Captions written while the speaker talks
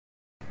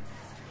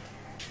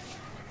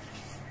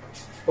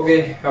Okay,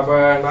 அப்போ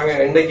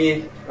நாங்கள் இன்றைக்கி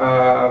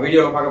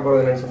வீடியோவில் பார்க்க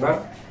போகிறது என்னென்னு சொன்னால்,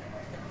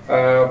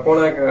 போன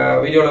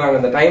வீடியோவில் நாங்கள்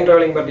இந்த டைம்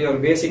ட்ராவலிங் பற்றி ஒரு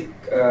பேசிக்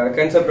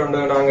கன்செப்ட்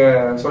ஒன்று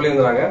நாங்கள்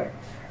சொல்லியிருந்தாங்க.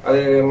 அது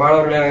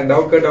மாணவர்கள் எனக்கு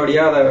டவுட்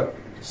கேட்டபடியாக அதை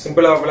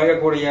சிம்பிளாக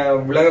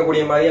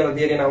விளங்கக்கூடிய மாதிரி அந்த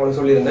தியரியை நான் ஒன்று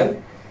சொல்லியிருந்தேன்.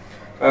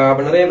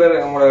 அப்போ நிறைய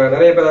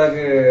பேர்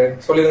அதுக்கு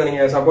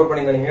சொல்லியிருந்தீங்க, சப்போர்ட்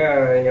பண்ணியிருந்தீங்க.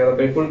 நீங்கள்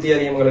அதை ஃபுல்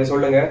தியரி உங்களுக்கு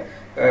சொல்லுங்கள்,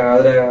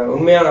 அதில்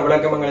உண்மையான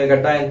விளக்கம் எங்களுக்கு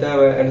கட்டாயம்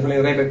தேவை என்று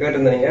சொல்லி நிறைய பேர்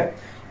கேட்டிருந்தீங்க.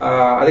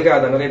 அதுக்காக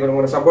தான் நிறைய பேர்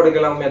உங்களோட சப்போர்ட்டுக்கு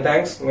எல்லாமே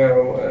தேங்க்ஸ்.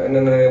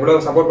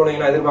 இவ்வளவு சப்போர்ட்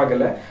பண்ணுவீங்கன்னா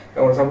எதிர்பார்க்கல,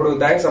 உங்களோட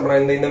சப்போர்ட்டுக்கு தேங்க்ஸ்.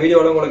 அப்புறம் இந்த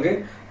வீடியோவில் உங்களுக்கு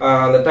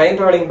அந்த டைம்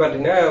ட்ராவலிங்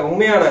பற்றின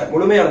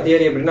முழுமையான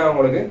தியரி எப்படின்னா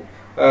உங்களுக்கு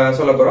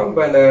சொல்ல போகிறோம்.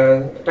 இப்போ இந்த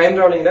டைம்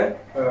ட்ராவலிங்கில்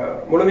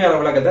முழுமையான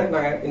விளக்கத்தை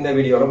நாங்கள் இந்த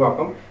வீடியோவில்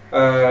பார்ப்போம்.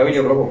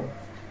 வீடியோக்குள்ள போவோம்.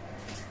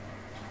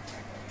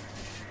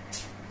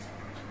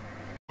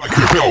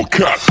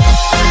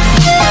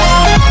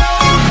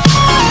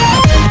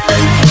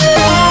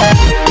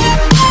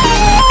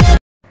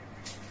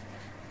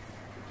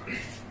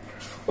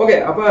 ஓகே,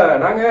 அப்ப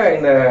நாங்க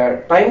இந்த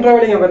டைம்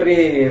டிராவலிங்கை பற்றி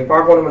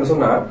பார்க்கணும்னு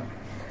சொன்னா,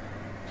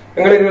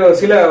 எங்களுக்கு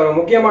சில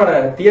முக்கியமான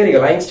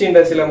தியரிகள், ஐன்ஸ்டீன்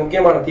சில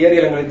முக்கியமான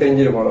தியரிகள் எங்களுக்கு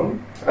தெரிஞ்சிருக்கணும்.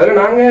 அதுல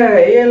நாங்க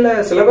ஏஎல்ல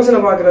சிலபஸ்ல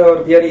பாக்குற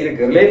ஒரு தியரி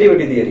இருக்கு,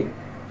 ரிலேட்டிவிட்டி தியரி.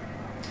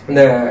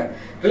 இந்த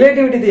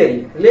ரிலேட்டிவிட்டி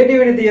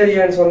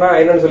தியரின்னு சொன்னா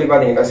என்னன்னு சொல்லி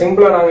பாத்தீங்கன்னா,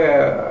 சிம்பிளா நாங்க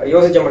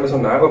யோசிச்சோம் மட்டும்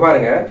சொன்னா, இப்ப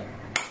பாருங்க,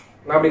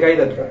 நான் அப்படி கை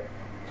தட்டுறேன்.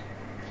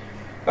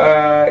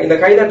 இந்த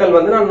கைதட்டல்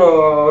வந்து நான்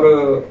ஒரு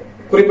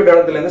குறிப்பிட்ட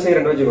இடத்துல இருந்து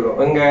செய்யறேன்னு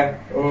வச்சுக்கொள்ளும். எங்க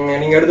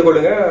நீங்க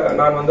எடுத்துக்கொள்ளுங்க,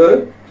 நான் வந்து ஒரு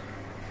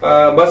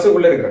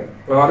பஸ்ஸுக்குள்ள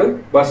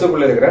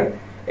இருக்கிறேன்.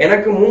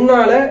 எனக்கு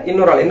முன்னால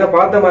இன்னொரு ஆள் என்ன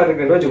பார்த்த மாதிரி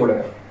இருக்குன்னு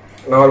வச்சுக்கொள்ளுங்க.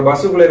 நான் ஒரு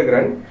பஸ்ஸுக்குள்ள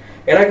இருக்கிறேன்,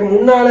 எனக்கு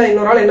முன்னால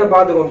இன்னொரு ஆள் என்ன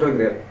பார்த்து கொண்டு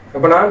இருக்கிறேன்.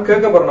 இப்ப நான்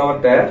கேட்க போறேன்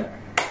அவர்கிட்ட,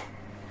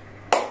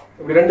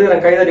 இப்படி 2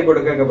 தரம் கைதட்டி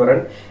போட்டு கேட்க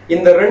போறேன்.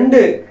 இந்த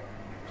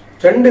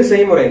ரெண்டு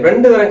செய்முறை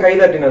 2 தரம்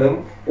கைதட்டினதும்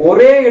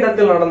ஒரே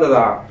இடத்தில்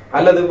நடந்ததா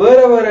அல்லது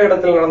வேற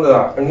இடத்துல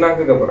நடந்ததா நான்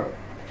கேட்க போறேன்.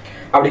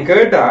 அப்படி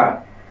கேட்டா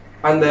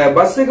அந்த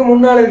பஸ்ஸுக்கு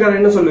முன்னால இருக்கிற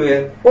என்ன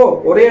சொல்லுவேன்? ஓ,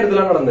 ஒரே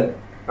இடத்துல நடந்த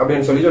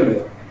அப்படின்னு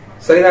சொல்லுவேன்.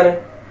 சரிதானே?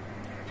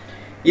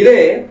 இதே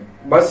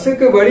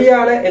பஸ்ஸுக்கு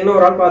வெளியால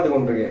இன்னொரு ஆள் பார்த்து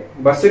கொண்டிருக்கேன்.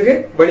 பஸ்ஸுக்கு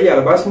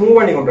வெளியால பஸ் மூவ்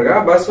பண்ணி கொண்டிருக்கா,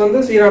 பஸ்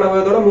வந்து சீரான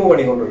வேகத்தோட மூவ்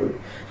பண்ணி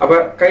கொண்டிருக்கு. அப்ப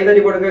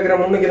கைதட்டி போட்டு கேட்கிற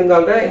முன்னுக்கு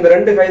இருந்தால்ட இந்த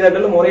 2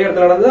 கைதட்டலும் ஒரே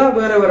இடத்துல நடந்ததா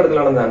வேற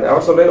இடத்துல நடந்தாங்க?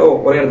 அவர் சொல்றாரு, ஓ,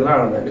 ஒரே இடத்துல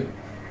நடந்தாண்டு.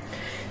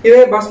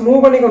 இதே பஸ்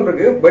மூவ் பண்ணி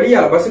கொண்டிருக்கு,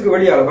 பஸ்ஸுக்கு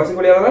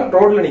வெளியால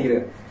ரோட்ல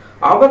நிக்கிறேன்.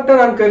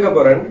 அவர்கிட்ட நான் கேட்க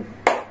போறேன்,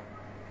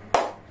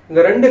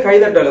 இந்த 2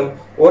 கைதட்டலும்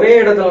ஒரே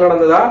இடத்துல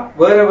நடந்ததா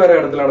வேற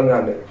இடத்துல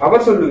நடந்தாண்டு?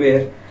 அவர்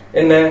சொல்லுவேர்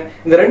என்ன,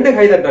 இந்த 2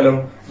 கைதட்டலும்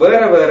வேற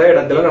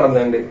இடத்துல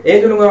நடந்தாண்டு.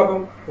 ஏன் சொல்லுங்க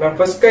பாப்போம். நான்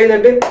ஃபர்ஸ்ட்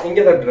கைதட்டு இங்க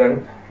தட்டுறேன்,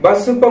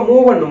 பஸ் இப்ப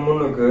மூவ் பண்ணும்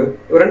முன்னுக்கு,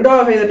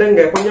 2வது கைதட்டு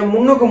இங்க கொஞ்சம்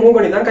முன்னுக்கு மூவ்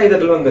பண்ணி தான்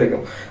கைதட்டல்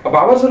வந்திருக்கும். அப்ப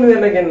அவர்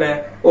சொல்லுவேர் எனக்கு என்ன,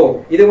 ஓ,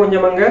 இது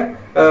கொஞ்சம் அங்க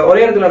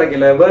ஒரே இடத்துல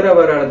நடக்கல, வேற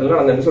இடத்துல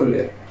நடந்தேன்னு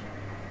சொல்லுவேர்.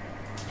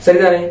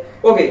 சரிதானே?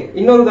 ஓகே,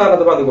 இன்னொரு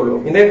உதாரணத்தை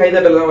பார்த்துக்கொள்வோம். இதே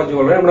கைதட்டல் தான்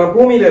வச்சுக்கொள்றேன். இப்ப நான்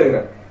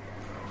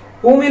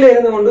பூமியில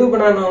இருந்து கொண்டு இப்ப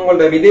நான்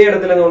உங்கள்ட்ட இதே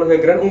இடத்துல இருந்து ஒண்ணு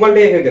கேட்கிறேன்,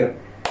 உங்கள்ட்டே கேட்கிறேன்.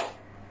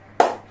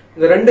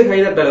 இந்த 2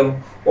 கைதட்டலும்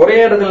ஒரே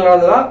இடத்துல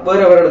நடந்ததா வேற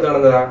இடத்துல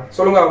நடந்ததா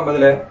சொல்லுங்க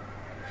பதில.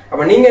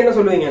 அப்ப நீங்க என்ன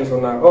சொல்லுவீங்கன்னு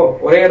சொன்னா, ஓ,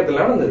 ஒரே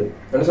இடத்துல நடந்தது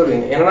என்ன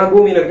சொல்லுவீங்க. ஏன்னா நான்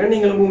பூமியில இருக்கேன்,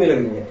 நீங்களும் பூமியில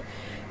இருக்கீங்க.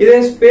 இதே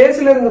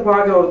ஸ்பேஸ்ல இருந்து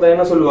பாக்குற ஒருத்தன்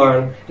என்ன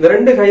சொல்லுவான், இந்த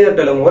 2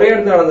 கைதட்டலும் ஒரே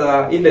இடத்துல நடந்ததா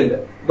இல்ல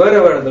வேற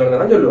இடத்துல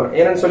நடந்ததான் சொல்லுவான்.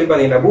 ஏன்னு சொல்லி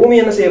பாத்தீங்கன்னா,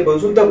 பூமி என்ன செய்ய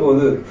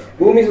போகுது,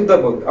 பூமி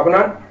சுத்த போகுது. அப்ப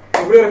நான்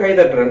இப்படி ஒரு கை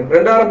தட்டுறேன்,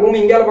 2வது பூமி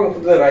இங்கால பக்கம்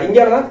சுத்துறா,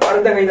 இங்காலதான்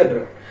அடுத்த கை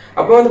தட்டுறேன்.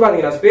 அப்ப வந்து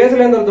பாத்தீங்கன்னா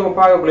ஸ்பேஸ்ல இருந்து ஒருத்தவங்க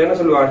பார்க்கக்குள்ள என்ன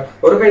சொல்லுவார்,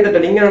 ஒரு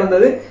கைதட்டல் இங்க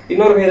நடந்தது,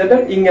 இன்னொரு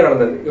கைதட்டல் இங்க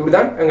நடந்தது,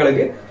 இப்படிதான்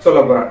எங்களுக்கு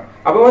சொல்ல போறான்.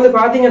 அப்ப வந்து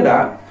பாத்தீங்கன்னா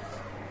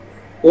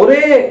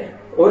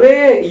ஒரே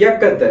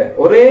இயக்கத்தை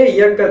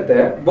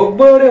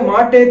வெவ்வேறு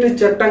மாற்றேற்று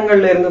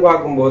சட்டங்கள்ல இருந்து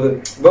பார்க்கும்போது,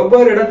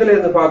 வெவ்வேறு இடத்துல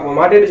இருந்து பார்க்கும்போது,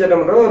 மாற்றேற்று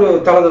சட்டம்ன்றது ஒரு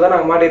தளத்தை தான்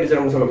நாங்க மாற்றேற்று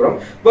சட்டம் சொல்ல போறோம்.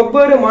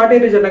 வெவ்வேறு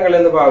மாற்றேற்று சட்டங்கள்ல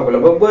இருந்து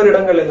பார்க்கக்குள்ள, வெவ்வேறு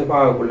இடங்கள்ல இருந்து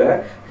பார்க்கக்குள்ள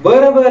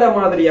வேற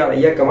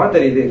மாதிரியான இயக்கமா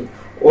தெரியுது.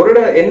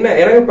 என்ன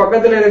எனக்கு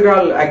பக்கத்துல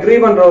இருக்கிறாள் அக்ரி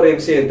பண்ற ஒரு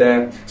விஷயத்த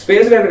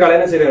ஸ்பேஸ்ல இருக்கிறாள்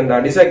என்ன செய்யறா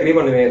டிஸ்அக்ரி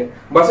பண்ணுவேன்.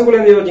 பஸ்ஸுக்குள்ள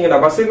இருந்து யோசிச்சீங்கன்னா,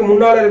 பஸ்ஸுக்கு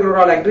முன்னால இருக்கிற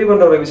ஒரு ஆள் அக்ரி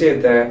பண்ற ஒரு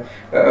விஷயத்த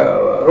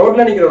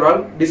ரோட்ல நிக்கிற ஒரு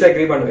ஆள்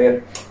டிஸ்அக்ரி பண்ணுவேன்.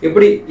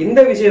 இப்படி இந்த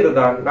விஷயத்தை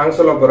தான் நாங்க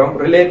சொல்ல போறோம்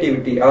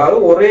ரிலேட்டிவிட்டி. அதாவது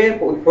ஒரே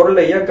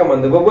பொருளை இயக்கம்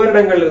வந்து வெவ்வேறு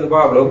இடங்கள்ல இருந்து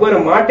பார்க்கல,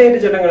 வெவ்வேறு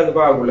மாற்றேற்று சட்டங்கள்ல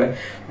இருந்து பார்க்கக்குள்ள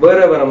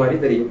வேற மாதிரி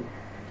தெரியும்.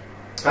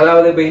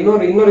 அதாவது இப்ப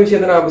இன்னொரு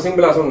விஷயத்த நான்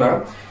சிம்பிளா சொன்னா,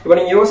 இப்ப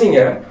நீங்க யோசிங்க,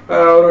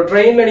 ஒரு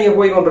ட்ரெயின்ல நீங்க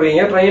போய்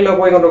கொண்டிருக்கீங்க, ட்ரெயின்ல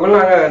போய் கொண்டிருக்கோம்,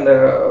 நாங்க அந்த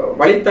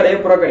வழித்தடையை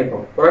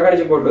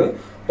புறக்கணிச்சு போட்டு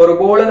ஒரு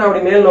போல நான்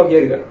அப்படி மேல்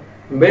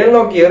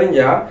நோக்கி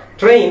எறிஞ்சா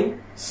ட்ரெயின்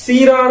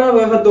சீரான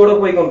வேகத்தோட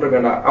போய்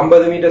கொண்டிருக்கேன்டா,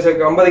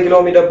 50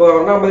 கிலோமீட்டர்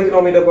போவர்னா 50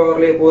 கிலோமீட்டர்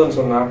போவர்லயே போகுதுன்னு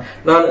சொன்னா,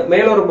 நான்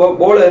மேல ஒரு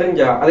போல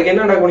எறிஞ்சா அதுக்கு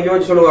என்ன கொஞ்சம்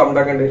யோசிச்சு சொல்லுவா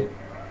அப்படின்டாக்கண்டு.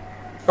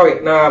 ஓகே,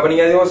 நான் அப்ப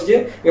நீங்க அதை யோசிச்சு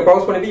இங்க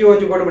பவுஸ் பண்ணிட்டு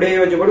யோசிச்சு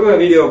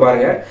போட்டு வீடியோ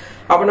பாருங்க.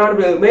 அப்ப நான்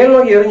மேல்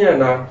நோக்கி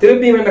எறிஞ்சேன்டா,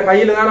 திருப்பியும் என்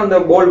கையில தான் அந்த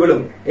போல்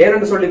விழும்.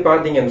 ஏன்னு சொல்லி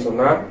பாத்தீங்கன்னு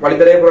சொன்னா,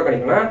 வழித்தடையை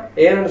புறக்கணிக்கணும்.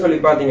 ஏன்னு சொல்லி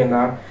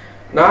பாத்தீங்கன்னா,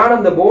 நான்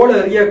அந்த போல்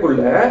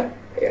எறியக்குள்ள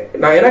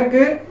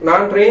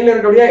நான் ட்ரெயின்ல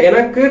இருக்கக்கூடிய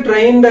எனக்கு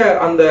ட்ரெயின்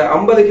அந்த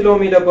 50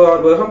 கிலோமீட்டர்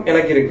வேகம்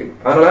எனக்கு இருக்கு.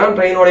 அதனால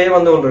ட்ரெயினோடய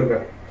வந்து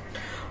கொண்டிருக்கேன்.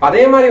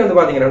 அதே மாதிரி வந்து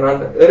பாத்தீங்கன்னா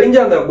நான் எரிஞ்ச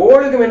அந்த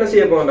போலுக்கு என்ன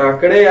செய்ய போறா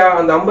கிடையா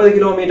அந்த 50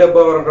 கிலோமீட்டர்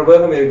பர்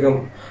வேகம் இருக்கும்.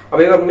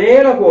 அப்ப இவர்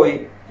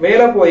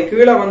மேல போய்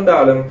கீழே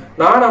வந்தாலும்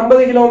நான்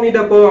 50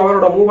 கிலோமீட்டர்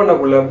அவரோட மூவ்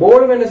பண்ணக்குள்ள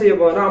போலும் என்ன செய்ய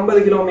போறா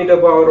 50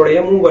 கிலோமீட்டர்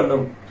அவருடைய மூவ்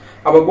பண்ணும்.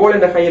 அப்ப போல்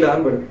இந்த கையில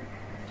தான் விடும்.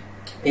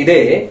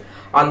 இதே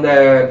அந்த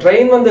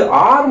ட்ரெயின் வந்து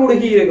 6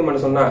 முடுகி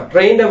இருக்கும்னு சொன்னா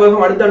ட்ரெயின்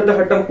வேகம் அடுத்தடுத்த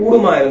கட்டம்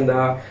கூடுமா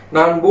இருந்தா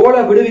நான் போலை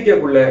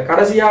விடுவிக்கக்குள்ள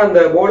கடைசியா அந்த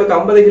போலுக்கு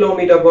 50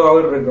 கிலோமீட்டர் பர்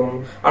அவர் இருக்கும்.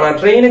 ஆனா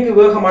ட்ரெயினுக்கு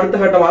வேகம் அடுத்த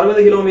கட்டம்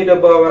 60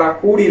 கிலோமீட்டர் பர் அவரா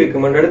கூடி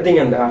இருக்கும்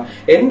எடுத்தீங்கன்னா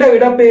எந்த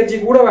இடப்பெயர்ச்சி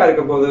கூடவா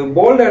இருக்க போகுது,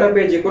 போல்ட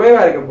இடப்பெயர்ச்சி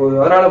குறைவா இருக்க போகுது.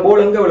 அதனால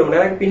போல் எங்க விழும்,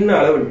 எனக்கு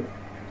பின்னால விழும்.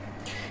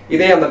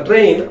 இதே அந்த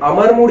ட்ரெயின்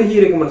அமர்முடுகி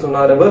இருக்கும்னு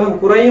சொன்னா வேகம்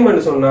குறையும்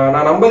சொன்னா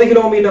நான் 50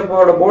 கிலோமீட்டர்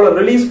போட போல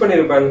ரிலீஸ்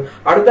பண்ணிருப்பேன்.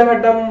 அடுத்த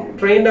கட்டம்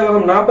ட்ரெயின்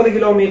வேகம் 40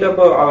 கிலோமீட்டர்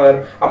பர் அவர்.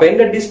 அப்ப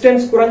எந்த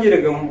டிஸ்டன்ஸ்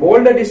குறைஞ்சிருக்கும்,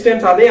 போல்ட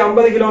டிஸ்டன்ஸ் அதே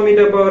 50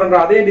 கிலோமீட்டர் பர்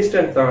அதே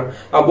டிஸ்டன்ஸ் தான்.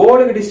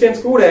 போலுக்கு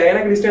டிஸ்டன்ஸ் கூட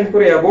எனக்கு டிஸ்டன்ஸ்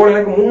குறையா, போல்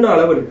எனக்கு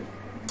முன்னால விடும்.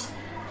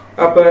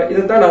 அப்ப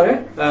இதுதான் நாங்க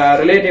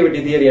ரிலேட்டிவிட்டி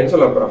தியரின்னு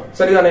சொல்ல போறோம்.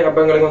 சரிதானே?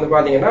 அப்ப எங்களுக்கு வந்து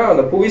பாத்தீங்கன்னா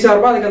அந்த புவி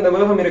சார்பா அதுக்கு அந்த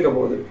வேகம் இருக்க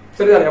போகுது.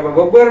 சரிதானே? அப்ப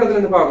வெவ்வேறு இடத்துல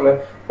இருந்து பாக்கல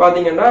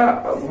பாத்தீங்கன்னா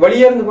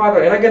வெளியே இருந்து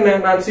பாக்குறேன். எனக்கு என்ன,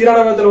 நான்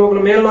சீரான வேகத்துல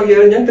போகல மேல் நோக்கி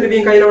எறிஞ்சேன்,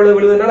 திருப்பியும் கையில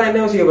விழுதுன்னா நான்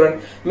என்ன யோசிக்க போறேன்,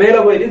 மேல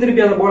போயிட்டு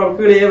திருப்பி அந்த போல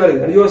கீழே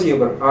வருது யோசிக்க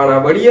போறேன். ஆனா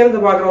வெளியே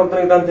இருந்து பாக்குற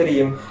ஒருத்தனுக்கு தான்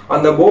தெரியும்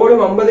அந்த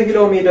போலும் 50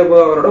 கிலோமீட்டர்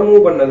அவரோட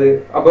மூவ் பண்ணது.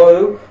 அப்ப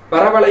ஒரு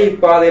பரவலை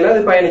பாதையில அது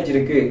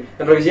பயணிச்சிருக்கு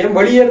என்ற விஷயம்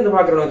வெளியே இருந்து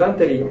பாக்குறவங்க தான்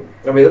தெரியும்.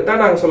 அப்ப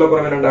இதைத்தான் நாங்க சொல்ல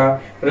போறோம் என்னண்டா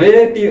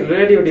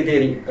ரிலேட்டிவிட்டி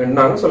தியரி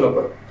நாங்க சொல்ல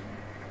போறோம்.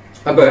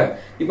 அப்ப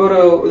இப்ப ஒரு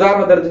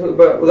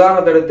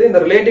உதாரணத்தை எடுத்து இந்த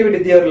ரிலேட்டிவிட்டி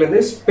தியரில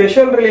இருந்து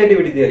special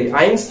relativity theory,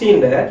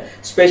 Einstein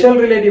special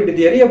relativity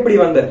theory எப்படி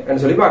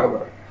வந்தன்னு சொல்லி பார்க்க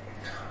போறோம்.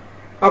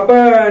 அப்ப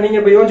நீங்க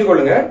இப்ப யோசிச்சு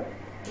கொள்ளுங்க,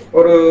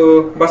 ஒரு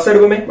பஸ்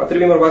எடுப்போமே,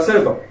 திருப்பி ஒரு பஸ்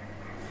எடுப்போம்.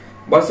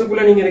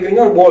 பஸ்ஸுக்குள்ள நீங்க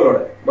இருக்கிறீங்க ஒரு போலோட,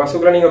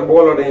 பஸ்ஸுக்குள்ள நீங்க ஒரு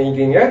போலோட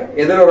நிக்கிறீங்க,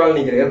 எதிர ஒரு ஆள்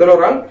நிக்கிறீங்க, எதிர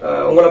ஒரு ஆள்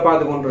உங்களை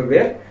பார்த்து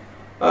கொண்டிருக்கீங்க.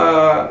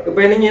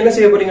 இப்ப நீங்க என்ன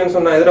செய்ய போறீங்கன்னு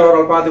சொன்னா எதிர ஒரு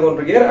ஆள் பார்த்து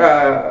கொண்டிருக்கீங்க.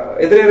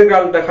 எதிர இருக்கிற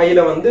ஆள்கிட்ட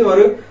கையில வந்து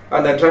ஒரு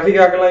அந்த டிராபிக்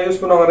ஆக்கெல்லாம் யூஸ்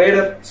பண்ணுவாங்க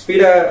ரேடர்,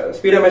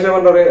 ஸ்பீட மெஷர்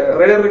பண்ற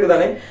ரேடர் இருக்கு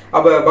தானே.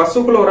 அப்ப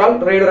பஸ்ஸுக்குள்ள ஒரு ஆள்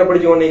ரேடரை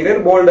பிடிச்சு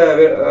கொண்டிருக்கிறார் போல்ட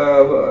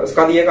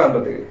கதியை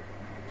காண்றதுக்கு.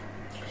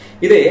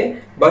 இதே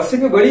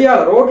பஸ்ஸுக்கு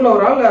வெளியால ரோட்ல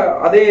ஒரு ஆள்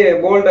அதே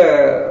போல்ட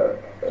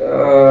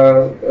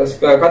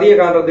கதியை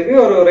காண்றதுக்கு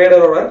ஒரு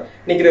ரேடரோட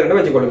நிக்கிறேன்னு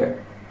வச்சுக்கொள்ளுங்க.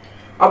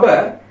 அப்ப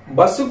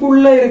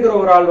பஸ்ஸுக்குள்ள இருக்கிற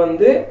ஒரு ஆள்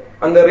வந்து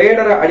அந்த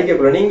ரேடரை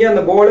அடிக்கக்கூட நீங்க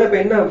அந்த போல இப்ப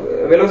என்ன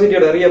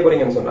வெலோசிட்டியோட அறிய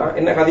போறீங்கன்னு சொன்னா,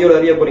 என்ன கதியோட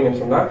அறிய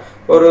போறீங்கன்னு சொன்னா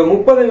ஒரு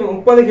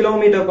 30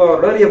 கிலோமீட்டர்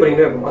பவரோட அறிய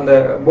போறீங்க. அந்த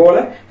போல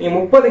நீங்க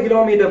 30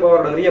 கிலோமீட்டர்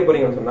பவரோட அறிய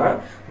போறீங்கன்னு சொன்னா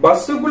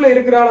பஸ்ஸுக்குள்ள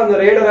இருக்கிற ஆள் அந்த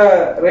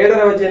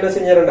ரேடரை வச்சு என்ன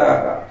செஞ்சாருண்டா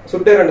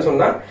சுட்டேன்னு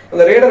சொன்னா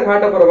அந்த ரேடர்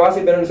காட்ட போற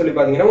வாசிப்பேன்னு சொல்லி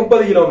பாத்தீங்கன்னா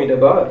 30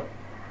 கிலோமீட்டர் பவர்.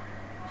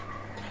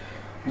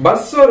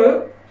 பஸ் ஒரு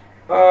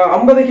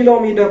 50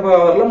 கிலோமீட்டர்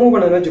பவர்ல மூவ்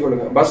பண்ணுதுன்னு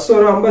வச்சுக்கொள்ளுங்க. பஸ்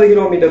ஒரு 50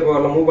 கிலோமீட்டர்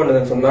பவர்ல மூவ்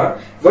பண்ணுதுன்னு சொன்னா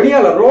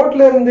வெளியால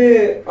ரோட்ல இருந்து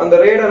அந்த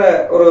ரேடரை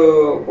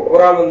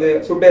ஒரு ஆள் வந்து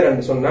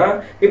சுட்டேன்னு சொன்னா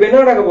இப்ப என்ன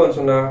நடக்க போகுதுன்னு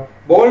சொன்னா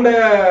போல்ட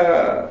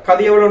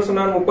கதி எவ்வளவுன்னு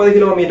சொன்னா 30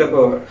 கிலோமீட்டர்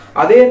பவர்.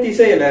 அதே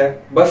திசையில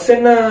பஸ்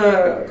என்ன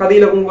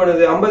கதியில மூவ்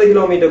பண்ணுது 50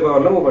 கிலோமீட்டர்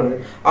பவர்ல மூவ் பண்ணுது.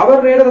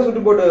 அவர் ரேடரை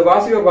சுட்டு போட்டு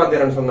வாசிப்பை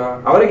பார்த்தேன்னு சொன்னா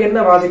அவருக்கு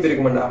என்ன வாசிப்பு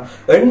இருக்குமெண்டா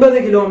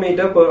 80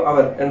 கிலோமீட்டர் பர்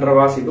அவர் என்ற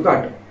வாசிப்பு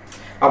காட்டும்.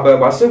 அப்ப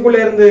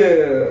பஸ்ஸுக்குள்ள இருந்து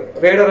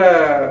ரேடரை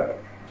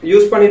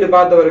யூஸ் பண்ணிட்டு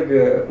பார்த்தவருக்கு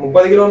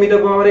 30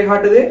 கிலோமீட்டர் பவரை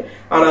காட்டுது.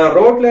 ஆனா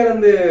ரோட்ல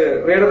இருந்து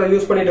ரேடரை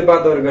யூஸ் பண்ணிட்டு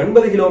பார்த்தவருக்கு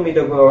 80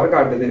 கிலோமீட்டர் பவர்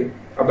காட்டுது.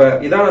 அப்ப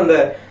இதான் அந்த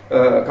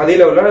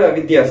கதையில உள்ள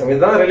வித்தியாசம்.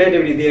 இதுதான்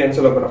ரிலேட்டிவிட்டி தியரின்னு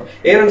சொல்ல போறோம்.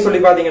 ஏன்னு சொல்லி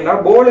பாத்தீங்கன்னா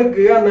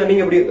போலுக்கு அந்த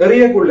நீங்க இப்படி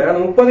எறியக்குள்ள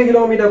அந்த 30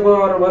 கிலோமீட்டர்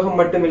பவர் வேகம்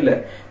மட்டும் இல்ல,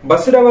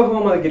 பஸ்ஸோட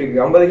வேகமும் அதுக்கு இருக்கு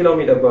 50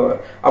 கிலோமீட்டர் பவர்.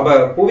 அப்ப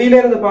புவியில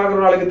இருந்து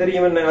பாக்குற ஆளுக்கு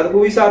தெரியும் என்ன, அது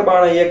புவி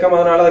சார்பான இயக்கம்.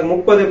 அதனால அதுக்கு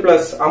 30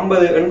 பிளஸ்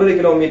 50 80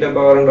 கிலோமீட்டர்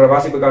பவர் என்ற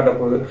வாசிப்பு காட்ட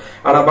போகுது.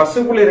 ஆனா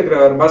பஸ்ஸுக்குள்ள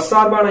இருக்கிறவர் பஸ்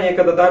சார்பான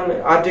இயக்கத்தை தான்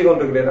ஆற்றி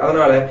கொண்டிருக்கிறார்.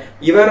 அதனால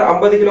இவர்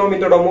 50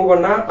 கிலோமீட்டரோட மூவ்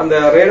பண்ணா அந்த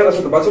ரேடரை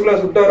சுட்டு பஸ்ஸுக்குள்ள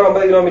சுட்டவர்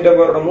 50 கிலோமீட்டர்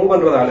பவரோட மூவ்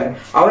பண்றதால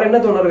அவர்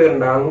என்ன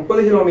தோணுறாருன்னா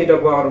 30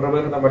 கிலோமீட்டர் பவர்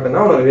வேகத்தை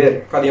மட்டும்தான் உணர்வேர்,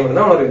 கதியம் மட்டும்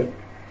தான் உணர்வேர்.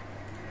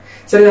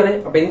 சரிதானே?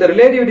 அப்ப இந்த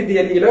ரிலேட்டிவிட்டி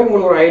தியரியில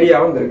உங்களுக்கு ஒரு ஐடியா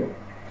வந்திருக்கு.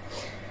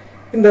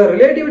 இந்த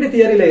ரிலேட்டிவிட்டி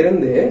தியரியில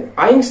இருந்து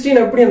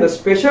ஐன்ஸ்டீன் எப்படி அந்த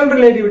ஸ்பெஷல்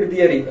ரிலேட்டிவிட்டி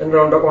தியரி என்ற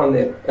ஒன்றை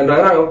கொண்டு என்றதை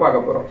நாங்க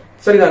பார்க்க போறோம்.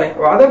 சரிதானே?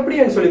 அது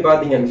எப்படின்னு சொல்லி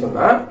பாத்தீங்கன்னு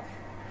சொன்னா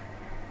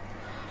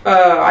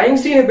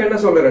ஐன்ஸ்டீன் இப்ப என்ன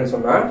சொல்றேன்னு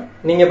சொன்னா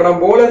நீங்க இப்ப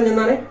நான் போல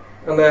இருந்திருந்தானே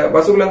அந்த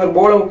பஸ்ஸுக்குள்ள அந்த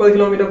போல 30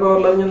 கிலோமீட்டர்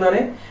பவர்ல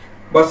இருந்திருந்தானே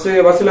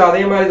பஸ்ல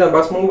அதே மாதிரி தான்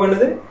பஸ் மூவ்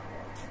பண்ணுது.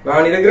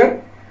 நான் இருக்கிறேன்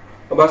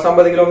பஸ்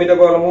 50 கிலோமீட்டர்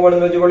பவர்ல மூவ்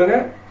பண்ணுன்னு வச்சுக்கொள்ளுங்க.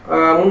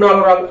 முன்னாள்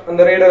ஒரு ஆள்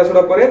அந்த ரேடரை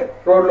சுட போறேன்,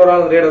 ரோட்ல ஒரு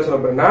ஆள் அந்த ரேடரை சுட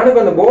போறேன். நான் இப்ப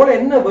அந்த போல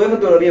என்ன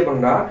வேகத்தோட அறிய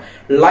போறேன்னா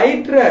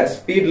லைட்ர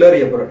ஸ்பீட்ல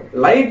அறிய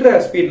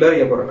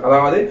போறேன்.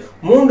 அதாவது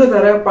 3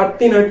 தர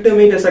 18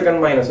 மீட்டர்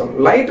செகண்ட் -1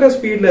 லைட்ர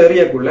ஸ்பீட்ல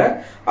எறியக்குள்ள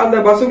அந்த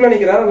பஸ்ஸுக்குள்ள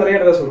நிக்கிறார் அந்த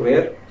ரேடரை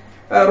சுடுறார்,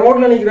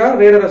 ரோட்ல நிக்கிறார்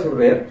ரேடரை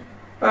சுடுறார்.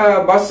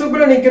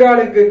 பஸ்ஸுக்குள்ள நிக்கிற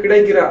ஆளுக்கு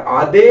கிடைக்கிற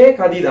அதே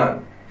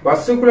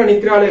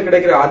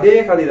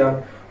கதிதான்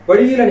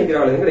வெளியில நிக்கிற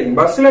ஆளுக்கு கிடைக்கும்.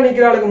 பஸ்ல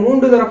நிக்கிற ஆளுக்கு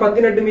 3 தர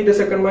 18 மீட்டர்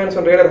செகண்ட்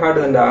 -1 ரேடர்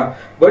காட்டுதுண்டா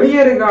வெளியே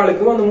இருக்கிற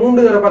ஆளுக்கும் அந்த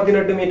 3 தர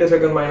 18 மீட்டர்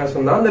செகண்ட்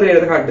 -1 தான் அந்த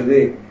ரேடர் காட்டுது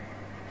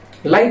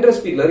லைட்ர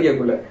ஸ்பீட்ல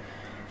அறியக்குள்ள.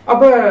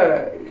 அப்ப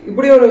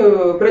இப்படி ஒரு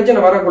பிரச்சனை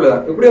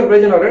வரக்குள்ளதான், இப்படி ஒரு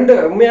பிரச்சனை ரெண்டு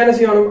உண்மையான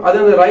செய்யணும். அது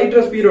அந்த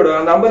ரைட்டர் ஸ்பீடோட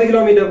அந்த 50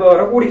 கிலோமீட்டர்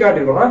வர கூடி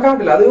காட்டிருக்கோம். ஆனா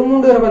காட்டல, அதுவும்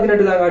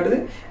 3:18 தான் காட்டுது,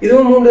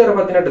 இதுவும்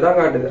 3:18 தான்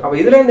காட்டுது. அப்ப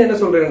இதுல இருந்து என்ன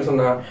சொல்றேன்னு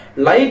சொன்னா,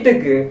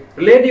 லைட்டுக்கு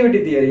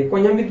ரிலேட்டிவிட்டி தியரி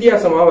கொஞ்சம்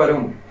வித்தியாசமா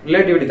வரும்.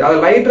 ரிலேட்டிவிட்டி அது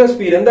லைட்டர்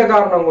ஸ்பீட் எந்த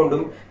காரணம்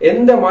கொண்டும்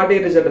எந்த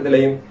மாற்றீட்டு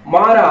சட்டத்திலையும்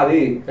மாறாது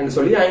என்று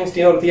சொல்லி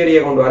ஐன்ஸ்டீன் ஒரு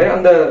தியரியை கொண்டு வர.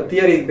 அந்த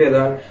தியரி பேர்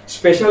தான்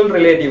ஸ்பெஷல்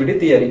ரிலேட்டிவிட்டி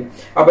தியரி.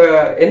 அப்ப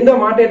எந்த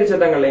மாற்றீட்டு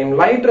சட்டங்களையும்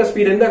லைட்டர்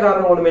ஸ்பீட் எந்த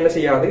காரணம் கொண்டும் என்ன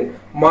செய்யாது,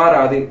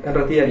 மாறாது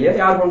என்ற தியரியை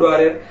யார் கொண்டு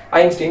வர,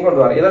 ஐன்ஸ்டீன்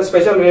கொண்டு வர. இதை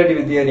ஸ்பெஷல்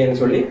ரிலேட்டிவிட்டி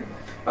தியரின்னு சொல்லி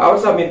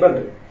அவர் சப்மிட்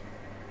பண்றாரு.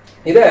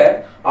 இத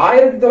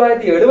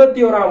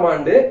 1971ஆம்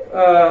ஆண்டு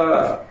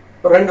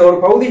ஒரு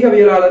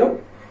பௌதிகவியலாளரும்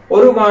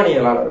ஒரு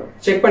வானியலாளரும்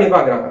செக் பண்ணி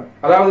பாக்குறாங்க.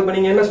 அதாவது இப்ப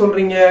நீங்க என்ன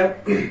சொல்றீங்க,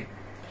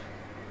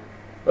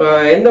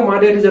 எந்த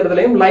மாற்றீட்டு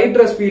சட்டத்திலையும்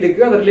லைட்டர்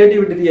ஸ்பீடுக்கு அந்த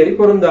ரிலேட்டிவிட்டி தியரி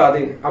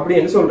பொருந்தாது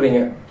அப்படின்னு சொல்றீங்க.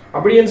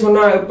 அப்படின்னு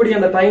சொன்னா எப்படி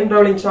அந்த டைம்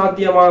டிராவலிங்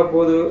சாத்தியமாக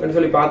போகுதுன்னு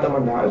சொல்லி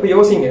பார்த்தோம்னா, இப்ப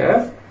யோசிங்க,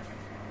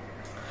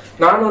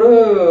 நான் ஒரு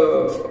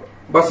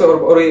பஸ்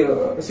ஒரு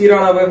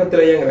சீரான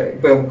வேகத்துல இயங்குறேன்.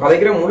 இப்ப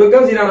கதைக்கிற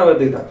முழுக்க சீரான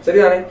வேகத்துக்கு தான்,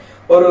 சரிதானே?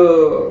 ஒரு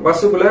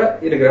பஸ்ஸுக்குள்ள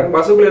இருக்கிறேன்.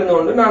 பஸ்ஸுக்குள்ள இருந்து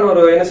கொண்டு நான்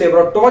ஒரு என்ன செய்ய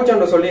போறோம், டோர்ச்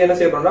சொல்லி என்ன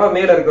செய்ய போறோம்னா,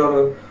 மேல இருக்கிற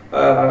ஒரு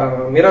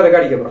மிரருக்கு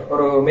அடிக்க போறோம்.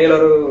 ஒரு மேல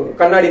ஒரு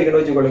கண்ணாடி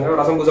இருக்குன்னு வச்சுக்கொள்ளுங்க,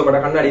 ரசம் பூசப்பட்ட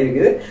கண்ணாடி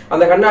இருக்குது.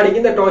 அந்த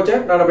கண்ணாடிக்கு இந்த டோர்ச்சை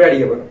நான் அப்படியே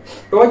அடிக்க போறேன்.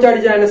 டோர்ச்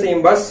அடிச்சா என்ன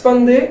செய்யும், பஸ்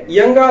வந்து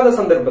இயங்காத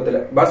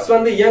சந்தர்ப்பத்துல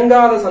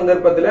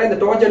இந்த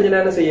டோர்ச்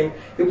அடிச்சா என்ன செய்யும்,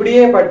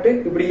 இப்படியே பட்டு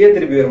இப்படியே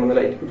திருப்பி வரும். அந்த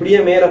லைட்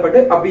இப்படியே மேல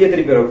பட்டு அப்படியே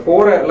திருப்பி வரும்.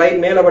 போற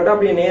லைட் மேல பட்டு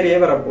அப்படியே நேரையே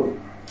வரப்போகுது,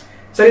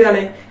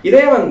 சரிதானே?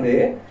 இதே வந்து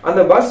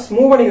அந்த பஸ்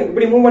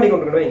இப்படி மூவ் பண்ணி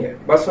கொண்டிருக்கணும்.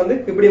 பஸ் வந்து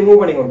இப்படி மூவ்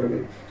பண்ணி கொண்டிருக்கு.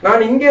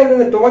 நான் இங்க இருந்து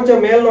இந்த டோர்ச்சை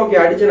மேல் நோக்கி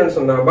அடிச்சேன்னு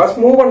சொன்னா, பஸ்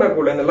மூவ்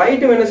பண்ணக்குள்ள இந்த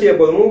லைட்டும் என்ன செய்ய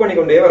போகுது, மூவ் பண்ணி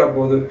கொண்டே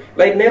வரப்போகுது.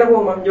 லைட் நேரம்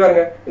போகுமா, இங்க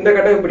பாருங்க, இந்த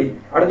கட்டம் இப்படி,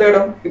 அடுத்த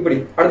இடம் இப்படி,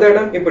 அடுத்த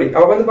இடம் இப்படி.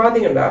 அவ வந்து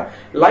பாத்தீங்கன்னா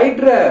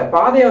லைட்ற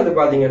பாதையை வந்து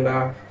பாத்தீங்கன்னா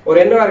ஒரு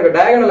என்னவா இருக்கு,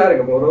 டயகனலா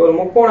இருக்க போகுது. ஒரு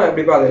முக்கோணம்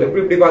இப்படி பாதையில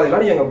இப்படி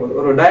பாதையெல்லாம் இயங்க போகுது.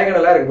 ஒரு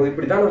டயகனலா இருக்க போகுது,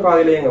 இப்படித்தான் ஒரு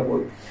பாதையில இயங்க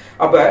போகுது.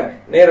 அப்ப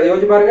நேரம்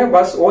யோசிச்சு பாருங்க,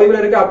 பஸ் ஓய்வுல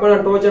இருக்கு, அப்ப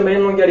நான் டோர்ச்சை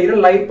மேல் நோக்கி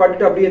அடிக்கிறேன், லைட்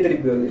பட்டுட்டு அப்படியே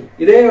திருப்பி வருது.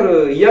 இதே ஒரு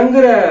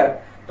இயங்குற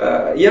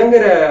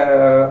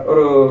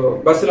ஒரு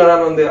பஸ்ல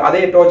நான் வந்து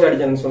அதே டோர்ச்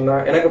அடிச்சேன்னு சொன்னா,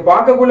 எனக்கு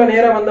பார்க்கக்குள்ள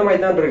நேரம் வந்த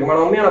மாதிரி தான் இருக்கு.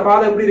 ஆனா உண்மையான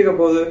பாதை எப்படி இருக்க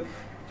போகுது,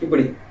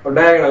 இப்படி ஒரு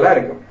டயகனலா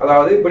இருக்கும்.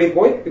 அதாவது இப்படி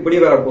போய் இப்படி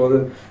வர போகுது.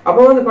 அப்ப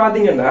வந்து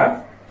பாத்தீங்கன்னா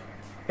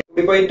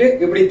இப்படி போயிட்டு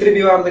இப்படி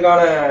திருப்பி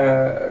வர்றதுக்கான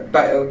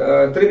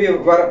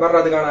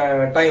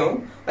டைமும்,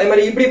 அதே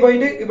மாதிரி இப்படி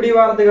போயிட்டு இப்படி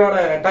வரதுக்கான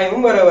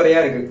டைமும் வேற வேறையா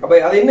இருக்கு. அப்ப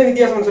அது என்ன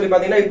வித்தியாசம்னு சொல்லி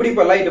பாத்தீங்கன்னா, இப்படி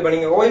இப்ப லைட் இப்ப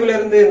நீங்க ஓய்வுல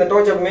இருந்து இந்த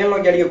டோர்ச் மேல்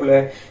நோக்கி அடிக்கக்குள்ள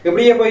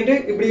இப்படியே போயிட்டு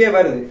இப்படியே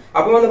வருது.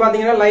 அப்ப வந்து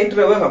பாத்தீங்கன்னா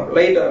லைட்ற வேகம்,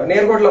 லைட்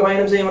நேர்கோட்டில்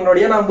பயணம்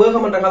செய்ய நான்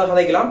வேகம் என்ற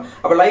கதைக்கலாம்.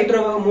 அப்ப லைட்ற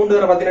வேகம்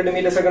 3:18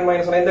 மீட்டர் செகண்ட்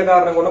மைனஸ் எந்த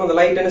காரணம் கொண்டும் அந்த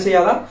லைட் என்ன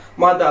செய்யாதான்,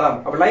 மாத்தாதான்.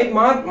 அப்ப லைட்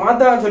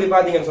மாத்தான்னு சொல்லி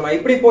பாத்தீங்கன்னு சொன்னா,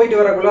 இப்படி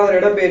போயிட்டு வரக்குள்ள அதோட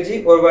இடப்பெயர்ச்சி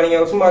ஒரு நீங்க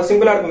சும்மா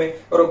சிம்பிளா இருக்குமே,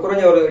 ஒரு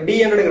குறைஞ்ச ஒரு டி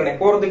எடுக்கிறேன்,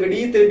 போறதுக்கு டி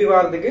திருப்பி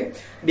வரதுக்கு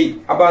டி.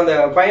 அப்ப அந்த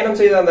பயணம்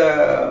செய்த அந்த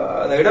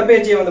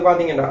இடப்பெயர்ச்சியை வந்து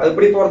பாத்தீங்கன்னா, அது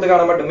இப்படி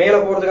போறதுக்கான மட்டும் மேல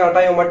போறதுக்கான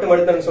டைம் மட்டும்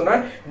எடுத்தேன்னு சொன்னா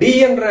டி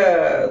என்ற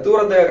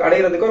தூரத்தை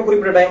அடையிறதுக்கு ஒரு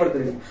குறிப்பிட்ட டைம்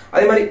எடுத்துருக்கு.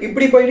 அதே மாதிரி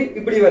இப்படி போயிட்டு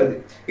இப்படி வருது,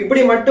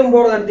 இப்படி மட்டும்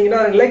போறது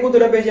எடுத்தீங்கன்னா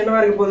நிலைக்குத்து இடப்பெயர்ச்சி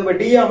என்னவா இருக்க போகுது, இப்ப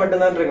டியா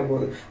மட்டும் தான் இருக்க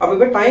போகுது. அப்ப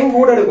இப்ப டைம்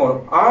கூட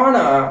எடுக்கணும்.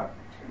 ஆனா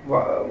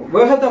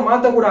வேகத்தை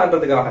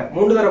மாத்தக்கூடாதுன்றதுக்காக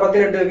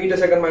 3:18 மீட்டர்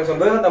செகண்ட் மைனஸ்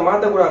வேகத்தை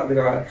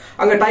மாத்தக்கூடாதுக்காக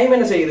அங்க டைம்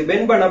என்ன செய்யுது,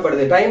 பெண்ட்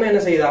பண்ணப்படுது. டைம் என்ன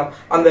செய்யுதா,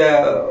 அந்த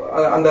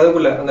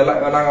அதுக்குள்ள அந்த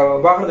நாங்க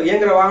வாகனத்துக்கு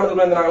இயங்குற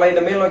வாகனத்துக்குள்ள இருந்து நாங்க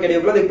லைட்டை மேல் நோக்கி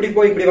அடிக்கக்குள்ள அது இப்படி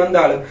போய் இப்படி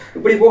வந்தாலும்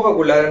இப்படி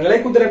போகக்குள்ள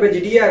நிலைக்குத்திர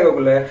பேச்சு டியா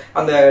இருக்கக்குள்ள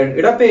அந்த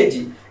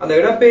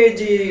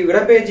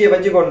இடப்பெயர்ச்சியை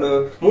வச்சுக்கொண்டு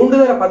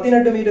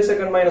 3:18 மீட்டர்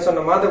செகண்ட் மைனஸ்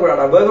சொன்ன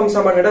மாத்தக்கூடாது. வேகம்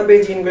சமன்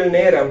இடப்பெயர்ச்சியின்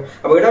நேரம்.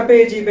 அப்ப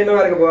இடப்பெயர்ச்சி இப்ப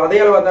என்னவா இருக்க போகுது, அதே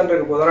அளவா தான்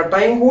இருக்க போகுது. ஆனா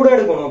டைம் கூட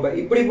எடுக்கணும். இப்ப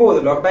இப்படி போகுது,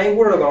 டைம்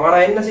கூட எடுக்கணும்.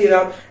 ஆனா என்ன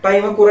செய்யுதா,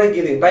 டைமை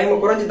குறைக்குது. டைமை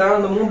குறைச்சுதான்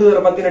அந்த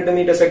 3:18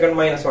 மீட்டர் செகண்ட்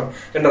மைனஸ் 1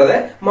 என்றதை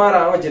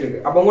மாறாம வச்சிருக்கு.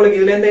 அப்ப உங்களுக்கு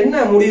இதுல இருந்து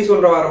என்ன முடிவு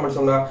சொல்ற வாரம்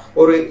சொன்னா,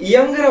 ஒரு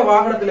இயங்குற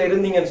வாகனத்துல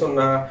இருந்தீங்கன்னு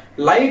சொன்னா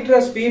லைட்ர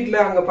ஸ்பீட்ல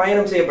அங்க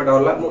பயணம்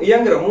செய்யப்பட்ட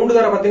இயங்குற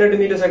 3:18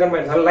 மீட்டர் செகண்ட்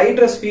மைனஸ்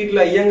லைட்ர ஸ்பீட்ல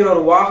இயங்குற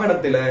ஒரு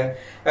வாகனத்துல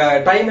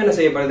டைம் என்ன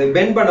செய்யப்படுது,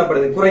 பெண்ட்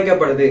பண்ணப்படுது,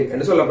 குறைக்கப்படுது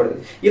என்று சொல்லப்படுது.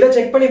 இதை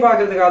செக் பண்ணி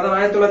பாக்குறதுக்காக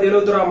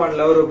 1971ஆம்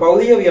ஆண்டுல ஒரு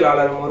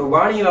பௌதிகவியலாளரும் ஒரு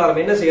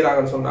வானியலாளரும் என்ன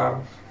செய்யறாங்கன்னு சொன்னா,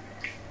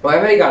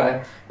 அமெரிக்கால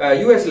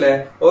யூஎஸ்ல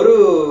ஒரு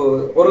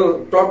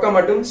கிளாக்க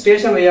மட்டும்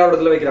ஸ்டேஷன்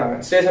இடத்துல வைக்கிறாங்க.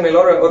 ஸ்டேஷன்ல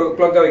ஒரு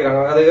கிளாக்க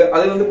வைக்கிறாங்க.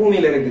 அது வந்து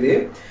பூமியில இருக்குது.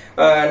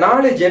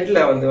 4 ஜெட்ல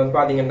வந்து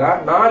பாத்தீங்கன்னா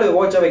 4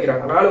 வாட்ச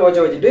வைக்கிறாங்க. 4 வாட்ச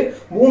வச்சுட்டு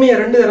பூமியை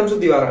 2 தரம்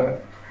சுத்தி வராங்க.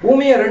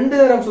 பூமியை 2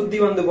 தரம் சுத்தி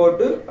வந்து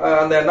போட்டு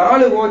அந்த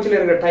 4 வாட்ச்ல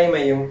இருக்கிற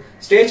டைமையும்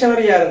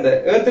ஸ்டேஷனரியா இருந்த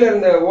ஏர்த்ல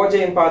இருந்த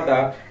வாட்சையும் பார்த்தா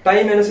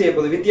டைம் என்ன செய்ய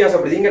போகுது,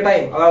 வித்தியாசப்படுது. இங்க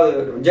டைம், அதாவது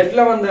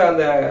ஜெட்ல வந்து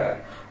அந்த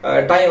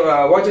டைம்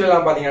வாட்ச்ல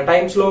எல்லாம் பாத்தீங்கன்னா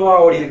டைம் ஸ்லோவா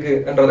ஓடி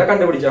இருக்குன்றத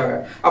கண்டுபிடிச்சாங்க.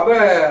 அப்ப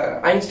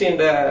ஐன்ஸ்டீன்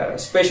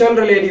ஸ்பெஷல்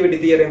ரிலேட்டிவிட்டி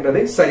தியரின்றது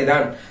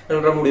சரிதான்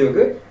என்ற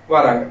முடிவுக்கு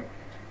வராங்க.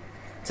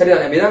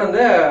 சரிதான், இதுதான் அந்த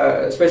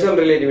ஸ்பெஷல்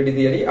ரிலேட்டிவிட்டி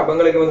தியரி. அப்ப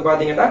எங்களுக்கு வந்து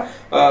பாத்தீங்கன்னா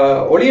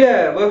ஒளியில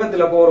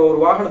வேகத்துல போற ஒரு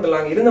வாகனத்துல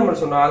நாங்க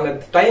இருந்தோம்னு சொன்னா அங்க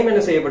டைம்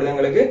என்ன செய்யப்படுது,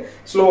 எங்களுக்கு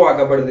ஸ்லோ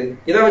ஆக்கப்படுது.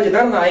 இதை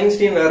வச்சுதான் இந்த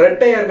ஐன்ஸ்டீன்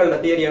ரெட்டையர்கள்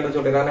தியரி என்று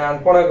சொல்றேன்.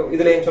 நான் போன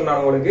இதுலயும்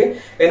சொன்னாங்க உங்களுக்கு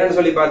என்னன்னு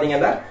சொல்லி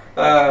பாத்தீங்கன்னா,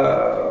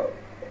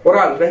 ஒரு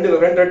ஆள் ரெண்டு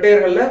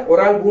ரெட்டையர்கள்ல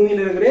ஒரு ஆள்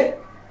பூமியில இருக்கிற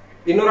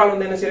இன்னொரு ஆள்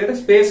வந்து என்ன செய்யறாரு,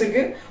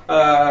 ஸ்பேஸுக்கு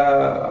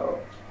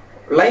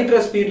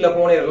லைட்டர்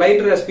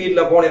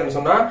ஸ்பீட்ல போனேன்னு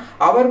சொன்னா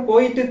அவர்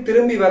போயிட்டு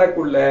திரும்பி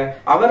வரக்குள்ள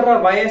அவர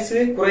வயசு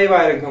குறைவா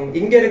இருக்கும்,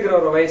 இங்க இருக்கிற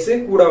ஒரு வயசு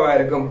கூடவா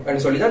இருக்கும்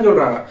சொல்லிதான்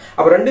சொல்றாங்க.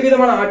 அப்ப 2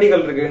 விதமான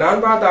ஆர்டிகல் இருக்கு.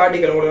 நான் பார்த்த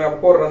ஆர்டிகல்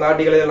உங்களுக்கு போடுற அந்த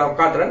ஆர்டிகல் நான்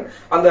காட்டுறேன்.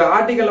 அந்த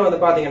ஆர்டிகல்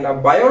வந்து பாத்தீங்கன்னா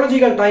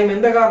பயாலஜிக்கல் டைம்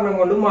எந்த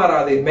காரணம் கொண்டும்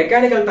மாறாது,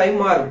 மெக்கானிக்கல் டைம்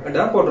மாறும்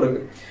தான்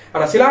போட்டிருக்கு.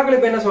 ஆனா சிலாக்கள்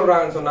இப்ப என்ன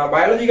சொல்றாங்கன்னு சொன்னா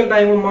பயாலஜிக்கல்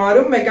டைமும்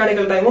மாறும்,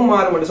 மெக்கானிக்கல் டைமும்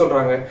மாறும்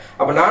சொல்றாங்க.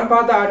 அப்ப நான்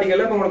பார்த்த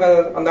ஆர்டிகல் உங்களுக்கு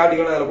அந்த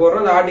ஆர்டிகல் அதுல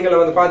போடுறேன். அந்த ஆர்டிகல்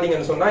வந்து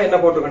பாத்தீங்கன்னு சொன்னா என்ன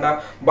போட்டிருக்கேன்னா,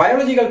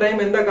 பயாலஜிக்கல் டைம்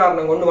எந்த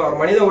காரணம் கொண்டு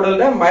மாறும், மனித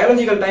உடல்ல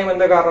பயாலஜிக்கல் டைம்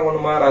எந்த காரணம்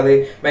கொண்டு மாறாது,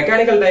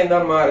 மெக்கானிக்கல் டைம்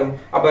தான் மாறும்.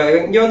 அப்ப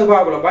இங்க வந்து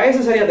பாக்கலாம்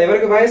வயசு சரியா,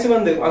 இவருக்கு வயசு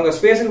வந்து அங்க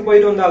ஸ்பேஸுக்கு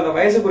போயிட்டு வந்தால் அந்த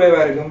வயசு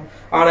குறைவா இருக்கும்,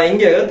 ஆனா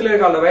இங்க எர்த்ல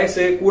இருக்க அந்த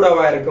வயசு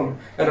கூடவா இருக்கும்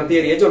என்ற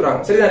தியரியை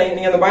சொல்றாங்க. சரிதானே?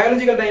 நீங்க அந்த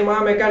பயாலஜிக்கல் டைமா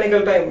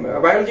மெக்கானிக்கல் டைம்,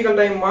 பயாலஜிக்கல்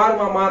டைம்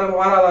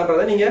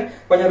மாறாதான்றதை நீங்க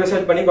கொஞ்சம்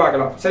ரிசர்ச் பண்ணி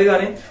பார்க்கலாம்.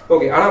 சரிதானே?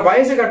 ஓகே. ஆனா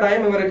வயசு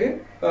கட்டாயம் இவருக்கு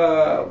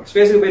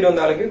ஸ்பேஸுக்கு போயிட்டு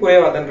வந்தாலுக்கு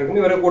குறைவா தான் இருக்கும்,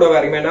 இவருக்கு கூடவா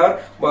இருக்கும். ஏன்னா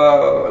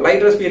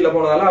லைட்டர் ஸ்பீட்ல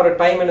போனதால அவரோட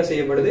டைம் என்ன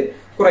செய்யப்படுது,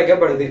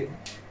 குறைக்கப்படுது.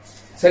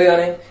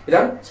 சரிதானே?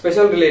 இதான்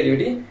ஸ்பெஷல்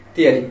ரிலேட்டிவிட்டி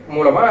தியரி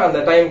மூலமா அந்த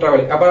டைம்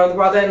டிராவலிங். அப்ப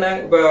வந்து பார்த்தா என்ன,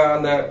 இப்ப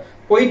அந்த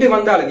போயிட்டு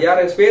வந்தாலும்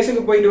யாரு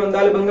ஸ்பேஸுக்கு போயிட்டு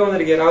வந்தாலும் இங்க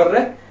வந்திருக்காரு,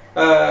 அவர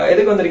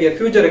எதுக்கு வந்திருக்காரு,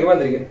 ஃபியூச்சருக்கு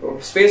வந்திருக்காரு.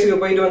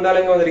 ஸ்பேஸுக்கு போயிட்டு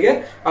வந்தாலும் இங்க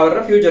வந்திருக்காரு,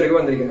 அவர ஃபியூச்சருக்கு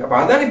வந்திருக்காரு. அப்ப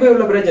அதான் இப்ப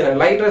உள்ள பிரச்சனை,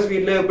 லைட்டர்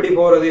ஸ்பீட்ல எப்படி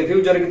போறது,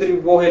 ஃபியூச்சருக்கு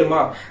திருப்பி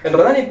போகலுமா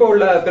என்றதான் இப்ப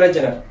உள்ள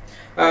பிரச்சனை.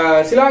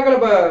 சிலாக்கள்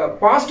இப்ப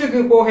பாஸ்டுக்கு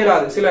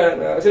போகலாது.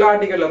 சில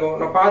ஆர்டிகல்ல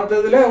நான்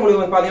பார்த்ததுல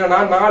உங்களுக்கு வந்து பாத்தீங்கன்னா,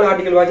 நான் 4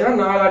 ஆர்டிகல் வாங்கினா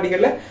 4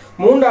 ஆர்டிகல்ல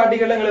 3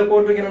 ஆர்டிகல் எங்களுக்கு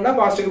போட்டிருக்கேன்னா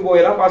பாஸ்டுக்கு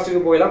போகலாம்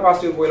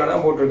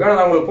தான் போட்டிருக்கேன்.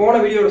 நான் உங்களுக்கு போன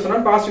வீடியோ சொன்னா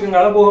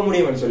பாஸ்டுக்குனால போக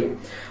முடியும்னு சொல்லி.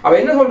 அவ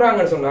என்ன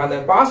சொல்றாங்கன்னு சொன்னா, அந்த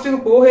பாஸ்டுக்கு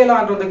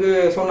போகலான்றதுக்கு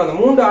சொன்ன அந்த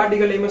 3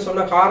 ஆர்டிகல்லையுமே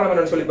சொன்ன காரணம்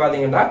என்னன்னு சொல்லி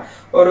பாத்தீங்கன்னா,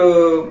 ஒரு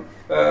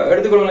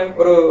எடுத்துக்கொள்ளுங்க,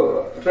 ஒரு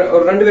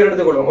 2 பேர்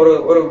எடுத்துக்கொள்ளும்.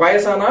 ஒரு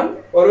வயசானால்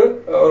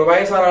ஒரு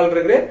வயசானால்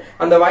இருக்கு.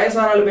 அந்த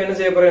வயசானால் இப்ப என்ன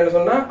செய்ய போறேன்னு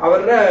சொன்னா,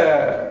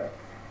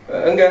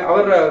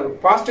 அவர்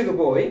பாஸ்டுக்கு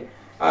போய்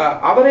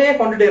அவரையே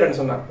கொண்டுட்டேன்னு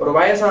சொன்னா, ஒரு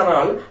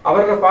வயசானால்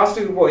அவர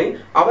பாஸ்டுக்கு போய்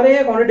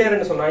அவரையே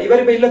கொண்டுட்டேன்னு சொன்னா,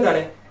 இவர் இப்ப இல்ல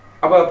தானே,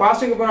 அப்ப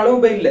பாஸ்டுக்கு போனாலும்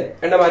இப்ப இல்ல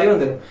என்ற மாதிரி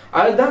வந்துடும்.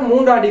 அதுதான்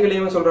 3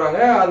 ஆர்டிகளையும் சொல்றாங்க.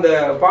 அந்த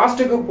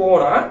பாஸ்டுக்கு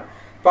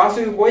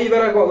போய்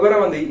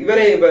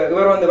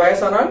இவர் வந்து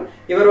வயசானால்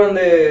இவர்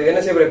வந்து என்ன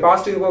செய்ய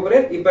பாஸ்டுக்கு போறே,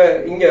 இப்ப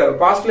இங்க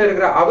பாஸ்ட்ல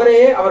இருக்கிற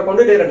அவரையே அவர்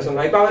கொண்டுட்டேன்னு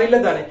சொன்னா, இப்ப அவர் இல்ல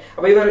தானே,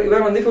 அப்ப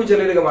இவர் வந்து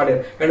ஃபியூச்சர்ல இருக்க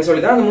மாட்டார்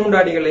சொல்லிதான் அந்த 3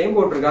 ஆர்டிகளையும்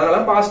போட்டிருக்கு.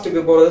 அதனால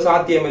பாஸ்டுக்கு போறது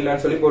சாத்தியம்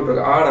இல்லைன்னு சொல்லி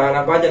போட்டிருக்கு. ஆனா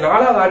நான் பார்த்த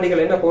 4வது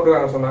ஆர்டிகல் என்ன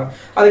போட்டிருக்காங்கன்னு சொன்னா,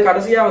 அது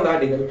கடைசியா வந்த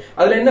ஆர்டிகல்.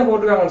 அதுல என்ன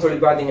போட்டிருக்காங்கன்னு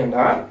சொல்லி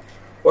பாத்தீங்கன்னா,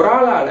 ஒரு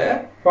ஆளால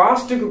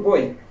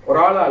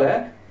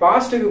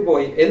பாஸ்டுக்கு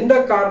போய் எந்த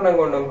காரணம்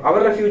கொண்டும்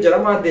அவர ஃபியூச்சரை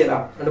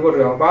மாத்தேலாம்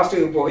போட்டுருக்காங்க.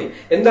 பாஸ்டுக்கு போய்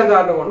எந்த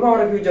காரணம் கொண்டும்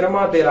அவர ஃபியூச்சரை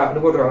மாத்தேலாம்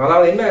போட்டுருக்காங்க.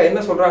 அதாவது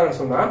என்ன சொல்றாங்கன்னு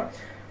சொன்னா,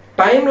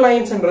 டைம்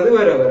லைன்ஸ்ன்றது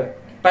வேற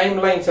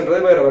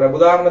வேற.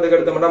 உதாரணத்துக்கு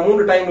எடுத்தோம்னா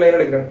 3 டைம் லைன்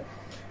எடுக்கிறேன்.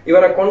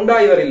 இவரை கொண்டா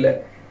இவர் இல்ல,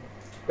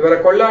 இவரை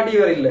கொள்ளாட்டி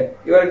இவர் இல்ல,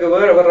 இவருக்கு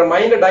வேற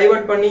மைண்ட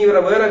டைவர்ட் பண்ணி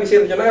இவரை வேற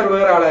விஷயத்த சொன்னா இவர்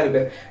வேற ஆளா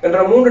இருப்பார்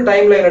என்ற 3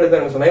 டைம் லைன்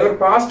எடுத்தேன்னு சொன்னா,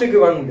 இவர் பாஸ்டுக்கு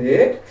வந்து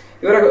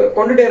இவரை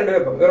கொண்டுட்டேருன்னு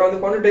வைப்போம். இவரை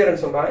வந்து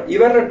கொண்டுட்டேருன்னு சொன்னா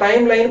இவர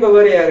டைம் லைன் இப்ப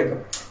வேறையா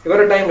இருக்கும்.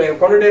 இவர டைம்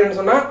லைன் கொண்டுட்டேருன்னு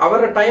சொன்னா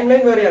அவர டைம்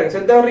லைன் வேறையா இருக்கும்.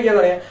 செத்தவரைக்கே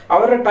தானே,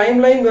 அவர டைம்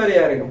லைன்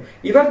வேறையா இருக்கும்.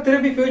 இவர்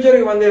திருப்பி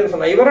ஃபியூச்சருக்கு வந்தேன்னு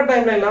சொன்னா இவர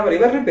டைம் லைன்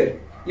இவர் இருப்பார்,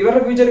 இவர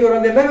ஃபியூச்சருக்கு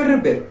வந்தேன்னா இவர்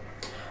இருப்பார்.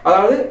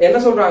 அதாவது என்ன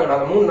சொல்றாங்கன்னா,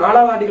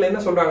 4வது ஆர்டிகல்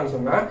என்ன சொல்றாங்கன்னு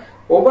சொன்னா,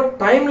 ஒவ்வொரு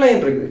டைம்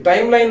லைன் இருக்கு.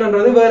 டைம்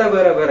லைன்ன்றது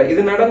வேற.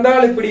 இது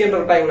நடந்தால் இப்படி என்ற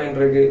டைம் லைன்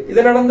இருக்கு,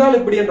 இது நடந்தால்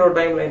இப்படி என்ற ஒரு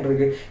டைம் லைன்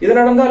இருக்கு, இது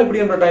நடந்தால்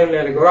இப்படி என்ற டைம்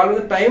லைன் இருக்கு. ஒரு ஆள்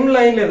வந்து டைம்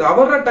லைன்ல இருந்து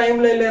அவர டைம்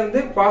லைன்ல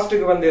இருந்து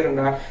பாஸ்டுக்கு வந்து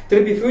இருந்தா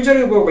திருப்பி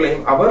ஃபியூச்சருக்கு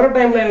போகலையும் அவர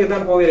டைம் லைனுக்கு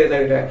தான் போகிறே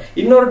தவிர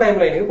இன்னொரு டைம்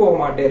லைனுக்கு போக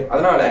மாட்டேன்.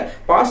 அதனால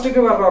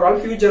பாஸ்டுக்கு வர்ற ஒரு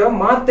ஆள் ஃபியூச்சரை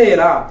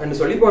மாத்தேலா என்று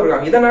சொல்லி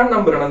போடுறாங்க. இதை நான்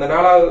நம்புறேன். அந்த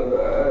 4வது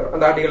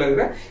அந்த ஆர்டிகல்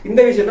இருக்கிற இந்த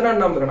விஷயத்த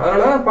நான் நம்புறேன்.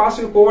 அதனாலதான்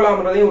பாஸ்டுக்கு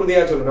போகலாம்ன்றதையும்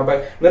உறுதியா சொல்றேன். அப்ப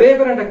நிறைய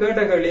பேர் என்கிட்ட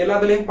கேட்ட கேள்வி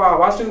எல்லாத்துலயும்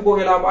பாஸ்டுக்கு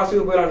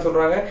போகலாம்னு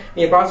சொல்றாங்க.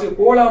 நீங்க பாஸ்டுக்கு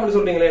போகலாம்னு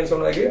சொல்றீங்களேன்னு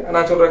சொன்னதுக்கு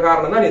நான் சொல்ற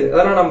காரணம் தான் இது.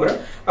 அதை நான் நம்புறேன்.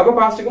 அப்ப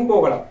பாஸ்டுக்கும்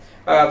போகலாம்.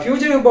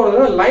 ஃபியூச்சருக்கு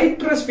போறது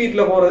லைட்டர்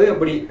ஸ்பீட்ல போறது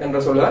எப்படி என்ற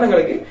சொல்லதான்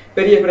எங்களுக்கு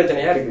பெரிய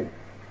பிரச்சனையா இருக்கு.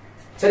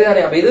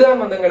 சரிதானே? அப்ப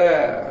இதுதான் வந்து எங்களோட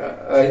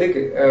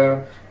இதுக்கு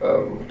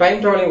டைம்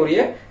டிராவலிங்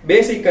உரிய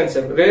பேசிக்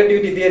கான்செப்ட்.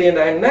 ரிலேட்டிவிட்டி தியரி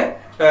என்றா என்ன,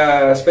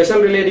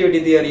 ஸ்பெஷல்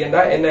ரிலேட்டிவிட்டி தியரி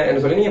என்றா என்ன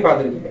சொல்லி நீங்க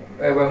பாத்துருக்கீங்க,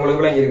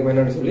 உங்களுக்கு விளங்கி இருக்கும்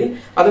என்னன்னு சொல்லி.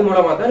 அது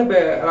மூலமா தான்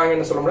இப்ப நாங்க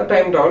என்ன சொல்றோம்னா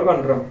டைம் டிராவல்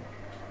பண்றோம்.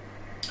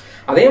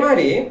 அதே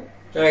மாதிரி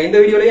இந்த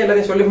வீடியோலயே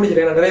எல்லாத்தையும் சொல்லி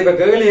முடிச்சிருக்கேன். நிறைய பேர்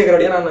கேள்வி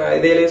கேட்கறோடைய நான்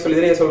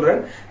இதையே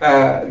சொல்றேன்.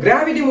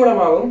 கிராவிட்டி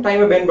மூலமாகவும்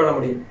டைமை பெண்ட் பண்ண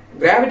முடியும்.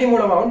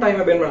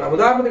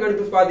 உதாரணத்துக்கு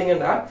எடுத்து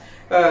பாத்தீங்கன்னா,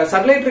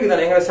 சேட்டலைட் இருக்கு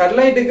தானே, எங்க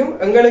சேட்டலைட்டுக்கும்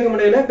எங்களுக்கும்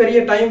இடையில பெரிய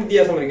டைம்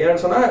வித்தியாசம் இருக்கு.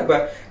 என்னன்னு சொன்னா, இப்ப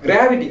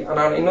கிராவிட்டி,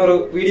 நான் இன்னொரு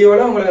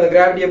வீடியோல உங்களுக்கு அந்த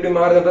கிராவிட்டி எப்படி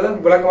மாறுதுன்றத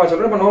விளக்கமா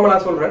சொல்றேன். இப்ப நார்மலா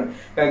சொல்றேன்.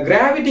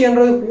 கிராவிட்டி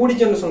என்றது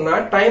கூடிச்சுன்னு சொன்னா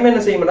டைம்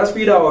என்ன செய்யும்னா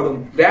ஸ்பீடா ஓடும்.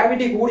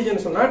 கிராவிட்டி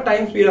கூடிச்சுன்னு சொன்னா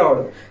டைம் ஸ்பீடா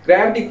ஓடும்.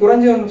 கிராவிட்டி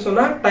குறைஞ்சுன்னு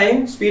சொன்னா டைம்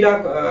ஸ்பீடா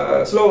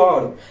ஸ்லோவா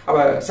ஓடும். அப்ப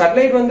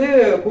சேட்டலைட் வந்து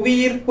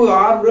புவியீர்ப்பு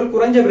ஆர்வல்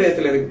குறைஞ்ச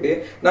பிரதேசத்துல இருக்கு,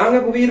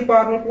 நாங்க புவியீர்ப்பு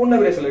ஆர்வல்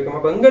கூடின பிரதேசத்துல இருக்கோம்.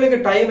 அப்ப எங்களுக்கு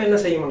டைம் என்ன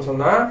செய்யும்னு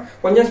சொன்னா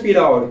கொஞ்சம்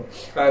ஸ்பீடா ஓடும்.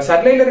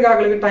 சேட்டலைட்ல இருக்க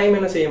ஆளுக்கு டைம்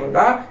என்ன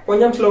செய்யும்னா கொஞ்சம்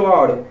ஸ்லோவா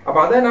ஆடும். அப்ப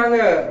அதை நாங்க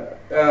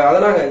அதை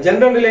நாங்க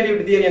ஜெனரல்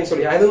ரிலேட்டிவிட்டி தியரின்னு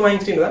சொல்லி அதுவும்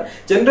ஐன்ஸ்டீன் தான்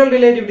ஜெனரல்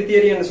ரிலேட்டிவிட்டி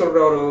தியரின்னு சொல்ற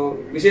ஒரு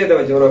விஷயத்தை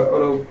வச்சு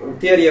ஒரு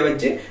தியரியை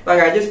வச்சு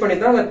நாங்க அட்ஜஸ்ட் பண்ணி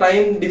தான் அந்த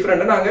டைம்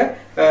டிஃபரெண்ட் நாங்க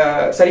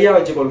சரியா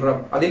வச்சு கொள்றோம்.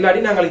 அது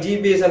இல்லாட்டி நாங்கள்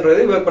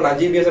ஜிபிஎஸ்ன்றது ஒர்க் பண்ணா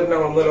ஜிபிஎஸ்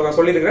நாங்க முதல்ல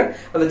சொல்லியிருக்கிறேன்.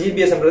 அந்த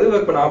ஜிபிஎஸ்ன்றது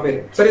ஒர்க் பண்ண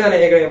பேரு சரிதானே.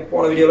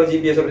 போன வீடியோல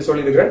ஜிபிஎஸ் அப்படி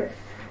சொல்லியிருக்கிறேன்,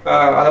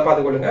 அதை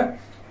பார்த்துக்கொள்ளுங்க.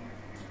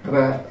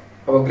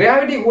 அப்ப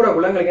கிராவிட்டி கூட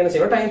உங்களுக்கு என்ன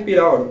செய்யணும், டைம்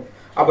ஸ்பீடா வரும்.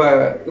 அப்ப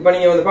இப்ப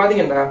நீங்க வந்து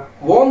பாத்தீங்கன்னா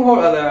வார்ம்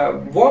ஹோல் அந்த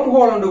வார்ம்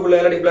ஹோல்ண்டுக்குள்ள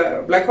இல்லாட்டி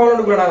பிளாக்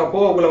ஹோல்ண்டுக்குள்ள நாங்க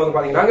போகக்குள்ள வந்து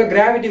பாத்தீங்கன்னா அங்க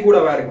கிராவிட்டி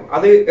கூடவா இருக்கும்.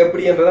 அது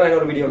எப்படின்றத நான்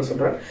ஒரு வீடியோல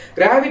சொல்றேன்.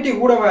 கிராவிட்டி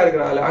கூடவா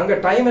இருக்கிறதால அங்க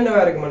டைம்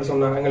என்னவா இருக்கும்னு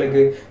சொன்னா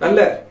எங்களுக்கு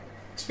நல்ல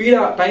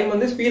ஸ்பீடா டைம்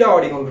வந்து ஸ்பீடா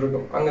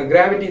ஓடிக்கொண்டிருக்கும். அங்க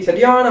கிராவிட்டி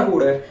சரியான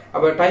கூட,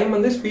 அப்ப டைம்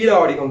வந்து ஸ்பீடா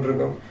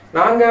ஓடிக்கொண்டிருக்கும்.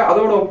 நாங்க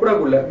அதோட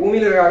ஒப்புறக்குள்ள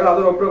பூமியில இருக்காங்க,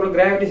 அதோட ஒப்புறக்குள்ள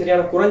கிராவிட்டி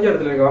சரியான குறைஞ்ச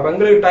இடத்துல இருக்கும். அப்ப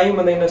எங்களுக்கு டைம்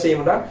வந்து என்ன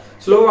செய்யும்னா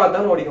ஸ்லோவா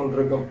தான்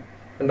ஓடிக்கொண்டிருக்கும்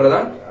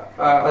என்றதான்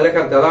அதுல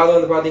கருத்து. அதாவது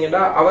வந்து பாத்தீங்கன்னா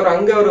அவர்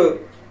அங்க ஒரு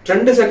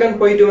 2 செகண்ட்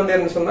போயிட்டு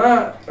வந்தேன்னு சொன்னா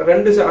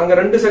அங்க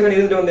 2 செகண்ட்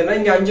இருந்துட்டு வந்தேன்னா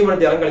இங்க 5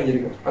 மணி நேரம்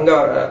கழிஞ்சிருக்கும். அங்க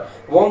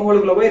வார்ம்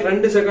ஹோலுக்குள்ள போய்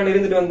 2 செகண்ட்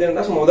இருந்துட்டு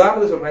வந்தேன்னா சும்மா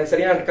உதாரணத்துக்கு சொல்றேன்,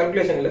 சரியான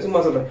கால்குலேஷன் இல்ல, சும்மா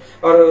சொல்றேன்.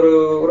 அவர் ஒரு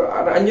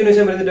 5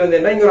 நிமிஷம் இருந்துட்டு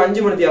வந்தேன்னா இங்க ஒரு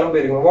 5 மணி நேரம்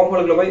போயிருக்கும். வார்ம்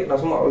ஹோலுக்குள்ள போய்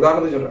நான் சும்மா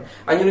உதாரணத்துக்கு சொல்றேன்,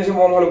 5 நிமிஷம்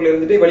வார்ம் ஹோலுக்குள்ள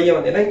இருந்துட்டு வெளியே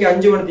வந்தேன்னா இங்க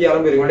 5 மணி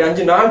நேரம் போயிருக்கும்,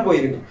 5 நாள்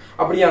போயிருக்கும்.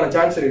 அப்படியான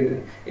சான்ஸ் இருக்குது.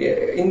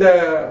 இந்த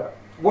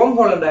வார்ம்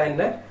ஹோல்ண்டா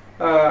என்ன,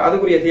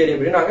 அதுக்குரிய தியரி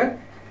எப்படி நாங்க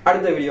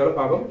அடுத்த வீடியோல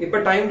பார்ப்போம். இப்ப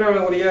டைம்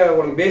டிராவலிங்குரிய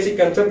உங்களுக்கு பேசிக்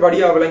கான்செப்ட்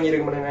வடிவா விளங்கி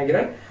இருக்கும்னு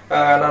நினைக்கிறேன்.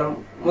 நான்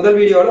முதல்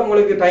வீடியோல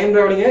உங்களுக்கு டைம்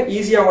டிராவலிங்க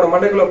ஈஸியா உங்களோட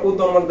மண்டக்குள்ள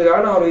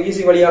பூத்தோணுன்றதுக்காக நான் ஒரு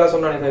ஈஸி வழியால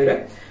சொன்னானே தவிர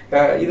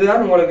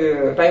இதுதான் உங்களுக்கு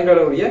டைம்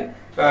டிராவலிங்குரிய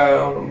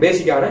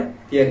பேசிக்கான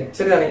தியரி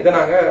சரிதானே. இதை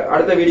நாங்க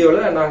அடுத்த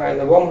வீடியோல நாங்க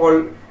இந்த வார்ம்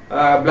ஹோல்,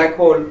 பிளாக்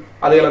ஹோல்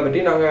அதுகளை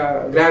பற்றி நாங்க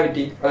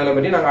கிராவிட்டி அதுகளை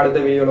பற்றி நாங்க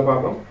அடுத்த வீடியோல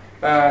பார்ப்போம்.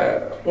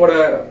 உங்களோட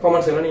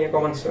கமெண்ட்ஸ் எல்லாம் நீங்க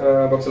கமெண்ட்ஸ்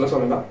பாக்ஸ்ல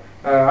சொல்லலாம்.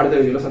 அடுத்த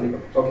வீடியோல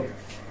சந்திப்போம். ஓகே.